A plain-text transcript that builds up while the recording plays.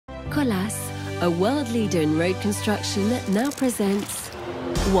Colas, a world leader in road construction, now presents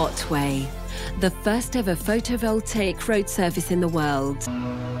Wattway, the first ever photovoltaic road service in the world.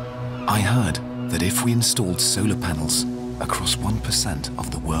 I heard that if we installed solar panels across 1%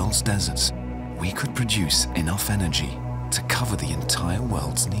 of the world's deserts, we could produce enough energy to cover the entire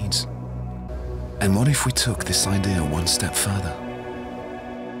world's needs. And what if we took this idea one step further?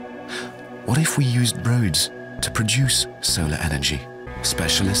 What if we used roads to produce solar energy?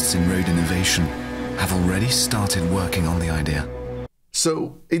 Specialists in road innovation have already started working on the idea.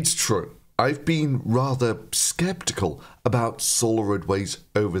 So it's true. I've been rather skeptical about solar roadways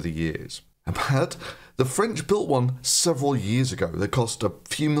over the years. But the French built one several years ago that cost a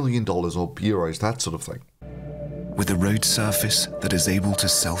few $1 million or euros, that sort of thing. With a road surface that is able to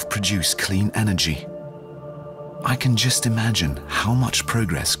self-produce clean energy, I can just imagine how much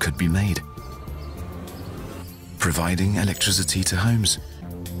progress could be made. Providing electricity to homes,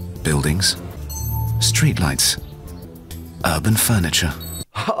 buildings, streetlights, urban furniture.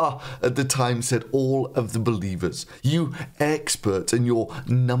 Ha! At the time said all of the believers, you experts and your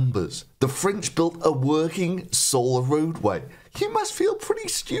numbers. The French built a working solar roadway. You must feel pretty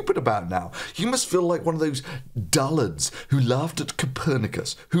stupid about now. You must feel like one of those dullards who laughed at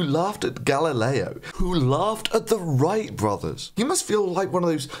Copernicus, who laughed at Galileo, who laughed at the Wright brothers. You must feel like one of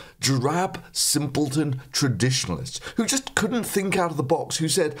those drab, simpleton traditionalists who just couldn't think out of the box, who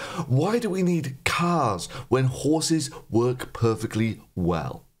said, why do we need cars when horses work perfectly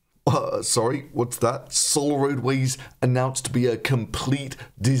well? Sorry, what's that? Solar roadways announced to be a complete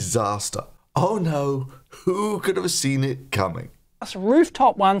disaster. Oh no, who could have seen it coming?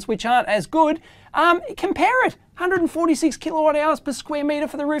 Rooftop ones which aren't as good, compare it. 146 kilowatt hours per square metre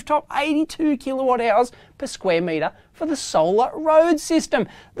for the rooftop, 82 kilowatt hours per square metre for the solar road system.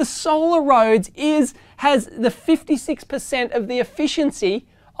 The solar roads has the 56% of the efficiency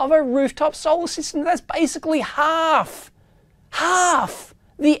of a rooftop solar system. That's basically half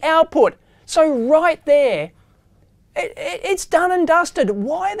the output. So right there, it's done and dusted.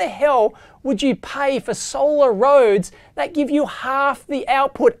 Why the hell would you pay for solar roads that give you half the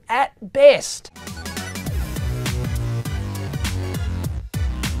output at best?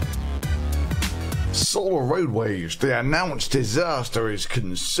 Solar roadways, the announced disaster is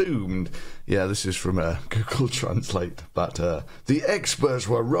consumed. Yeah, this is from Google Translate. But the experts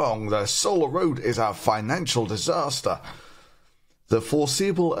were wrong. The solar road is a financial disaster. The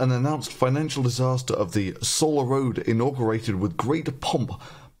foreseeable and announced financial disaster of the solar road, inaugurated with great pomp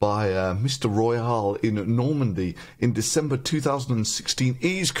by Mr. Royal in Normandy in December 2016,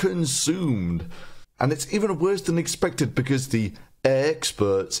 is consumed. And it's even worse than expected because the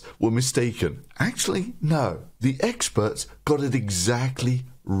experts were mistaken. Actually, no. The experts got it exactly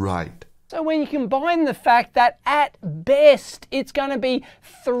right. So when you combine the fact that at best it's going to be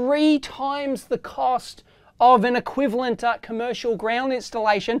 3 times the cost of an equivalent commercial ground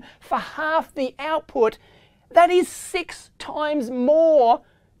installation for half the output, that is 6 times more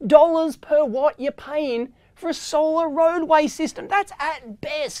dollars per watt you're paying for a solar roadway system. That's at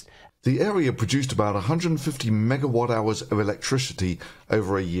best. The area produced about 150 megawatt hours of electricity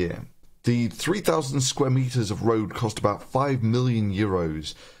over a year. The 3,000 square meters of road cost about 5 million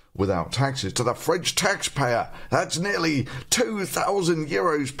euros. Without taxes to the French taxpayer. That's nearly 2,000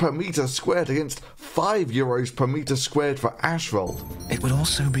 euros per metre squared against 5 euros per metre squared for asphalt. It would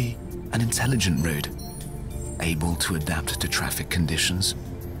also be an intelligent road, able to adapt to traffic conditions,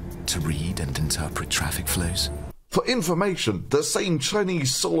 to read and interpret traffic flows. For information, the same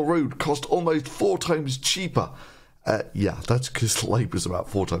Chinese solar road cost almost 4 times cheaper. Yeah, that's because labour's about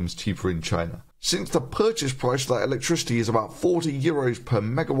 4 times cheaper in China. Since the purchase price of that electricity is about 40 euros per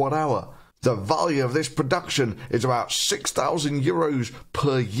megawatt hour, the value of this production is about 6,000 euros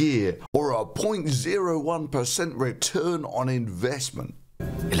per year, or a 0.01% return on investment.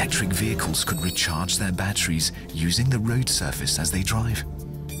 Electric vehicles could recharge their batteries using the road surface as they drive.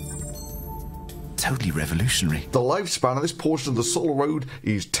 Totally revolutionary. The lifespan of this portion of the solar road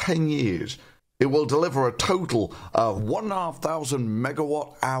is 10 years. It will deliver a total of 1,500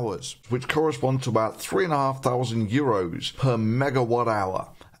 megawatt hours, which corresponds to about 3,500 euros per megawatt hour,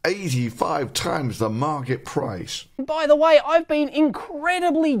 85 times the market price. By the way, I've been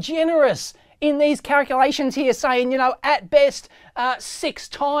incredibly generous in these calculations here, saying, you know, at best 6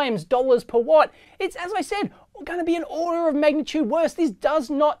 times dollars per watt. It's, as I said, going to be an order of magnitude worse. This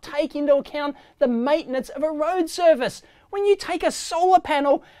does not take into account the maintenance of a road surface. When you take a solar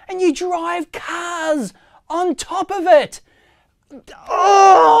panel and you drive cars on top of it.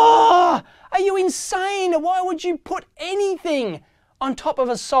 Oh, are you insane? Why would you put anything on top of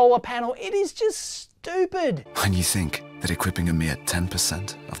a solar panel? It is just stupid. When you think that equipping a mere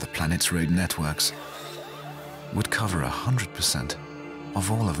 10% of the planet's road networks would cover 100%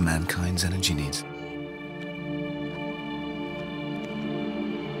 of all of mankind's energy needs.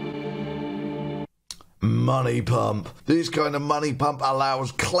 Money pump. This kind of money pump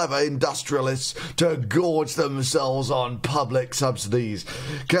allows clever industrialists to gorge themselves on public subsidies.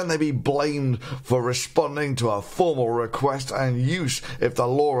 Can they be blamed for responding to a formal request and use if the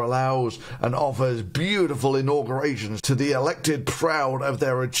law allows, and offers beautiful inaugurations to the elected proud of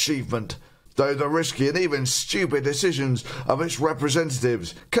their achievement? Though the risky and even stupid decisions of its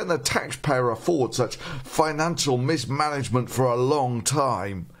representatives, can the taxpayer afford such financial mismanagement for a long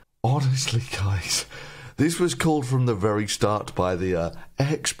time? Honestly, guys, this was called from the very start by the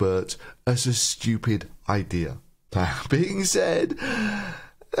experts as a stupid idea. That being said,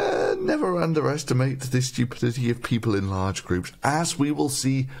 never underestimate the stupidity of people in large groups, as we will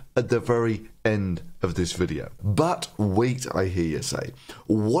see at the very end of this video. But wait, I hear you say,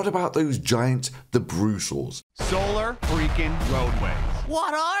 what about those giants, the Brussels? Solar freakin roadways.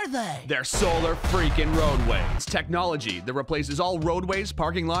 What are they? They're solar freakin roadways. Technology that replaces all roadways,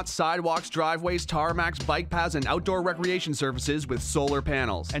 parking lots, sidewalks, driveways, tarmacs, bike paths, and outdoor recreation surfaces with solar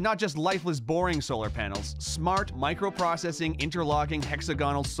panels. And not just lifeless, boring solar panels, smart, microprocessing, interlocking,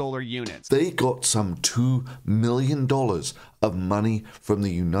 hexagonal solar units. They got some $2 million of money from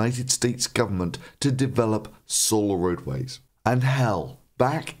the United States government to develop solar roadways. And hell,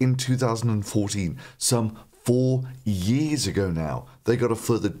 back in 2014, some 4 years ago now, they got a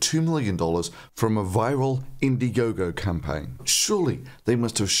further $2 million from a viral Indiegogo campaign. Surely they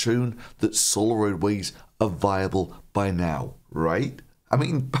must have shown that solar roadways are viable by now, right? I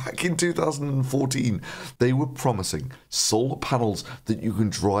mean, back in 2014, they were promising solar panels that you can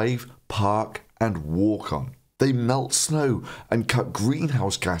drive, park, and walk on. They melt snow and cut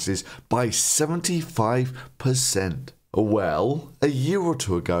greenhouse gases by 75%. Well, a year or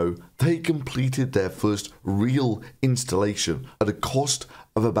two ago, they completed their first real installation at a cost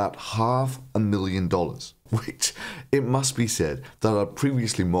of about $500,000, which, it must be said, that I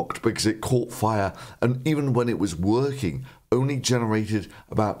previously mocked because it caught fire and even when it was working, only generated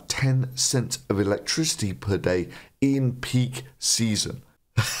about 10 cents of electricity per day in peak season.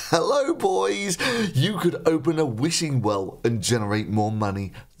 Hello, boys! You could open a wishing well and generate more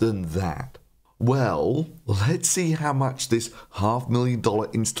money than that. Well, let's see how much this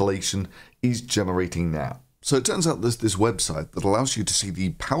 $500,000 installation is generating now. So it turns out there's this website that allows you to see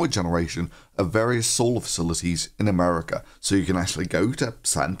the power generation of various solar facilities in America. So you can actually go to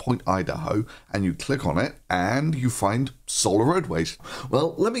Sandpoint, Idaho, and you click on it, and you find solar roadways.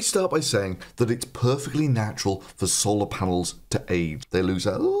 Well, let me start by saying that it's perfectly natural for solar panels to age. They lose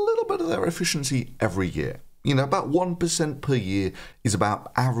a little bit of their efficiency every year. You know, about 1% per year is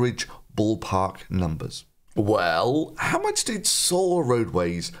about average ballpark numbers. Well, how much did solar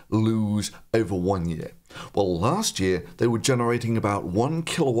roadways lose over 1 year? Well, last year they were generating about 1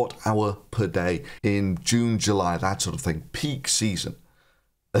 kilowatt hour per day in June, July, that sort of thing, peak season.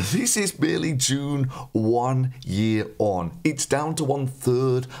 This is merely June 1 year on. It's down to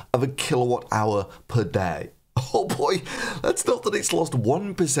 1/3 of a kilowatt hour per day. Oh boy, that's not that it's lost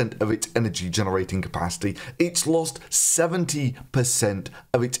 1% of its energy generating capacity, it's lost 70%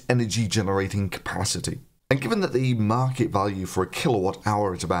 of its energy generating capacity. And given that the market value for a kilowatt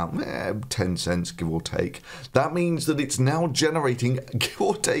hour is about 10 cents, give or take, that means that it's now generating, give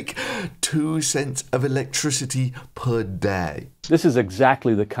or take, 2 cents of electricity per day. This is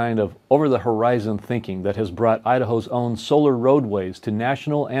exactly the kind of over-the-horizon thinking that has brought Idaho's own solar roadways to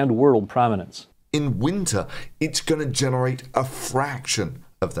national and world prominence. In winter, it's going to generate a fraction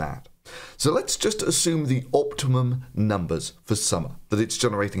of that. So let's just assume the optimum numbers for summer, that it's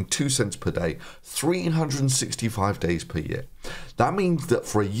generating 2 cents per day, 365 days per year. That means that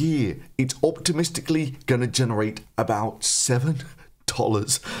for a year, it's optimistically going to generate about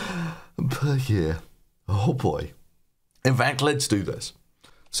 $7 per year. Oh boy. In fact, let's do this.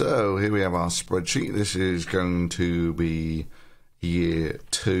 So here we have our spreadsheet. This is going to be year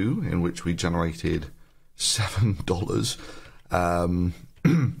 2, in which we generated $7.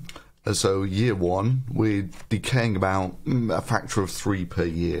 So year 1, we're decaying about a factor of 3 per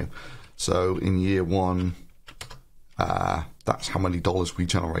year. So in year 1, that's how many dollars we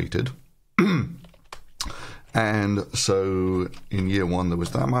generated. And so in year 1 there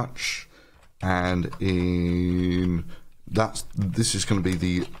was that much, and this is going to be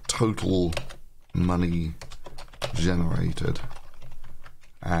the total money generated,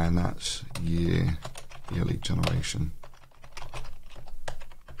 and that's yearly generation.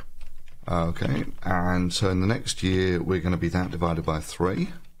 Okay, and so in the next year we're going to be that divided by 3,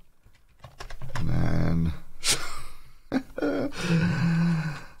 and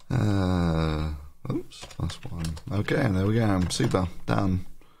Okay, there we go. Super. Done.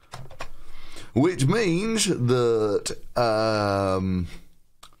 Which means that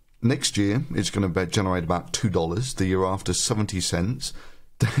next year it's going to generate about $2. The year after, 70 cents.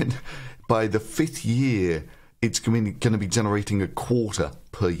 Then by the 5th year, it's going to be generating a quarter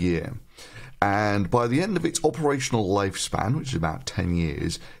per year. And by the end of its operational lifespan, which is about 10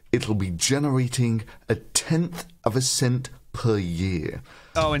 years, it'll be generating 1/10 of a cent per year.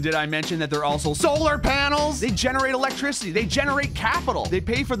 Oh, and did I mention that they're also solar panels? They generate electricity, they generate capital, they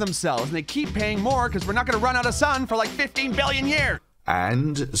pay for themselves, and they keep paying more because we're not going to run out of sun for like 15 billion years.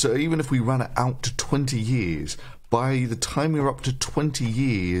 And so even if we run it out to 20 years, by the time you're up to 20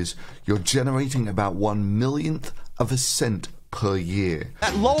 years, you're generating about 1/1,000,000th of a cent per year.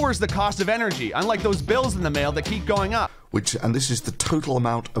 That lowers the cost of energy, unlike those bills in the mail that keep going up. And this is the total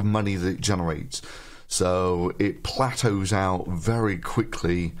amount of money that it generates. So it plateaus out very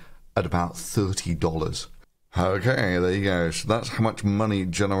quickly at about $30. Okay, there you go. So that's how much money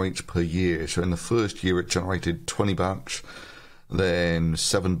it generates per year. So in the first year it generated $20, then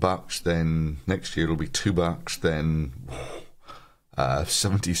 $7, then next year it'll be $2, then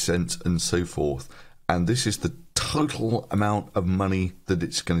 70 cents and so forth. And this is the total amount of money that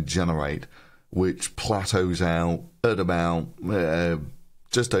it's going to generate, which plateaus out at about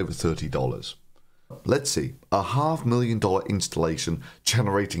just over $30. Let's see, a $500,000 installation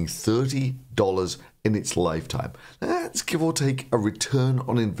generating $30 in its lifetime. That's give or take a return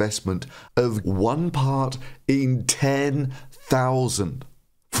on investment of 1 part in 10,000.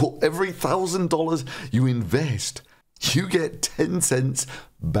 For every $1,000 you invest, you get 10 cents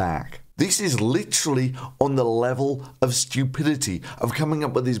back. This is literally on the level of stupidity, of coming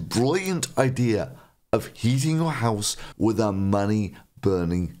up with this brilliant idea of heating your house with a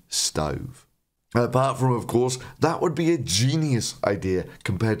money-burning stove. Apart from, of course, that would be a genius idea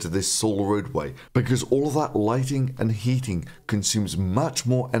compared to this solar roadway, because all of that lighting and heating consumes much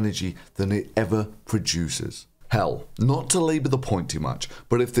more energy than it ever produces. Hell, not to labour the point too much,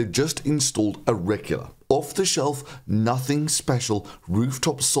 but if they just installed a regular, off-the-shelf, nothing special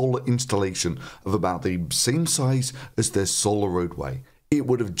rooftop solar installation of about the same size as their solar roadway, it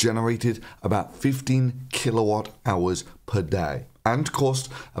would have generated about 15 kilowatt hours per day and cost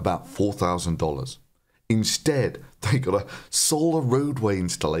about $4,000. Instead, they got a solar roadway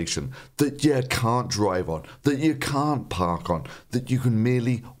installation that you can't drive on, that you can't park on, that you can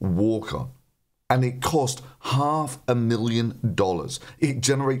merely walk on. And it cost $500,000. It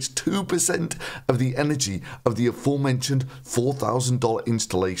generates 2% of the energy of the aforementioned $4,000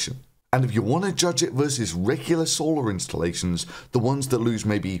 installation. And if you want to judge it versus regular solar installations, the ones that lose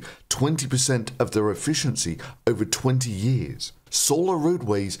maybe 20% of their efficiency over 20 years, solar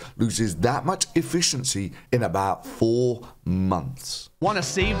roadways loses that much efficiency in about 4 months. Want to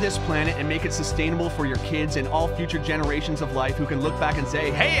save this planet and make it sustainable for your kids and all future generations of life who can look back and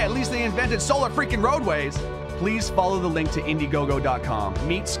say, hey, at least they invented solar freaking roadways? Please follow the link to Indiegogo.com.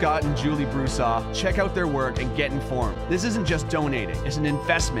 Meet Scott and Julie Broussard, check out their work, and get informed. This isn't just donating, it's an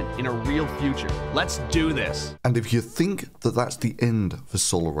investment in a real future. Let's do this. And if you think that that's the end for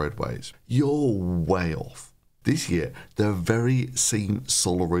solar roadways, you're way off. This year, the very same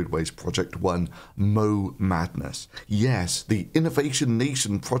Solar Roadways project won Mo Madness. Yes, the Innovation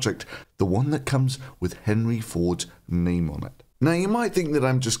Nation project, the one that comes with Henry Ford's name on it. Now, you might think that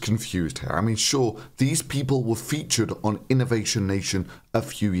I'm just confused here. I mean, sure, these people were featured on Innovation Nation a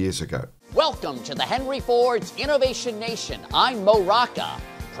few years ago. Welcome to the Henry Ford's Innovation Nation. I'm Mo Rocca.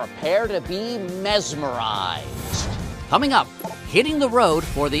 Prepare to be mesmerized. Coming up, hitting the road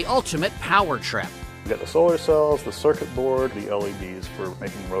for the ultimate power trip. We got the solar cells, the circuit board, the LEDs for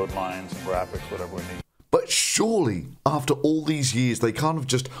making road lines and graphics, whatever we need. But surely, after all these years, they can't have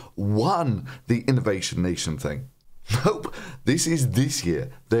just won the Innovation Nation thing. Nope, this is this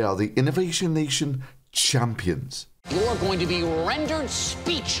year. They are the Innovation Nation champions. You're going to be rendered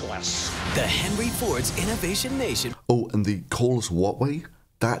speechless. The Henry Ford's Innovation Nation. Oh, and the cordless Wattway,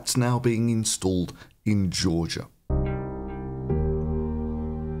 that's now being installed in Georgia.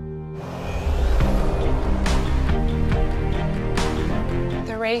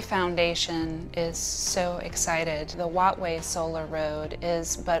 The Ray Foundation is so excited. The Wattway Solar Road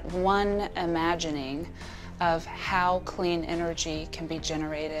is but one imagining of how clean energy can be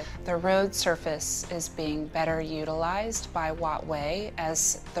generated. The road surface is being better utilized by Wattway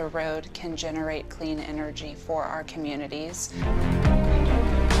as the road can generate clean energy for our communities.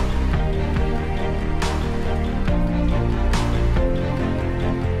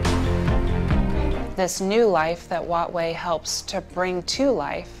 This new life that Wattway helps to bring to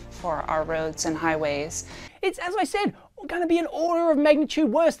life for our roads and highways. It's, as I said, going to be an order of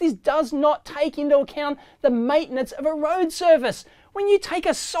magnitude worse. This does not take into account the maintenance of a road surface. When you take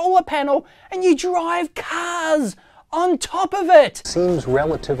a solar panel and you drive cars on top of it. Seems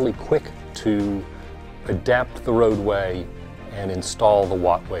relatively quick to adapt the roadway and install the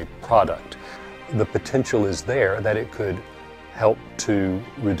Wattway product. The potential is there that it could help to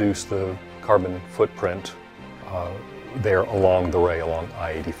reduce the carbon footprint there along the way, along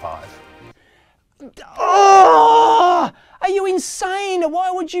I-85. Oh, are you insane? Why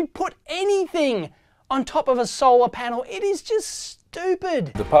would you put anything on top of a solar panel? It is just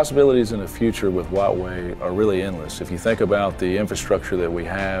stupid. The possibilities in the future with Wattway are really endless. If you think about the infrastructure that we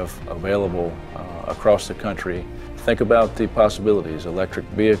have available across the country, think about the possibilities: electric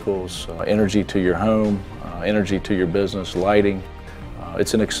vehicles, energy to your home, energy to your business, lighting.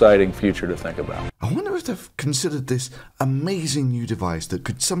 It's an exciting future to think about. I wonder if they've considered this amazing new device that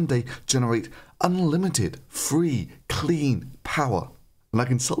could someday generate unlimited, free, clean power. And I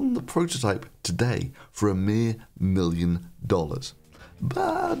can sell them the prototype today for a mere $1 million.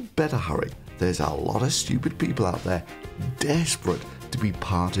 But better hurry. There's a lot of stupid people out there desperate to be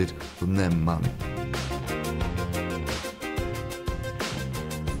parted from their money.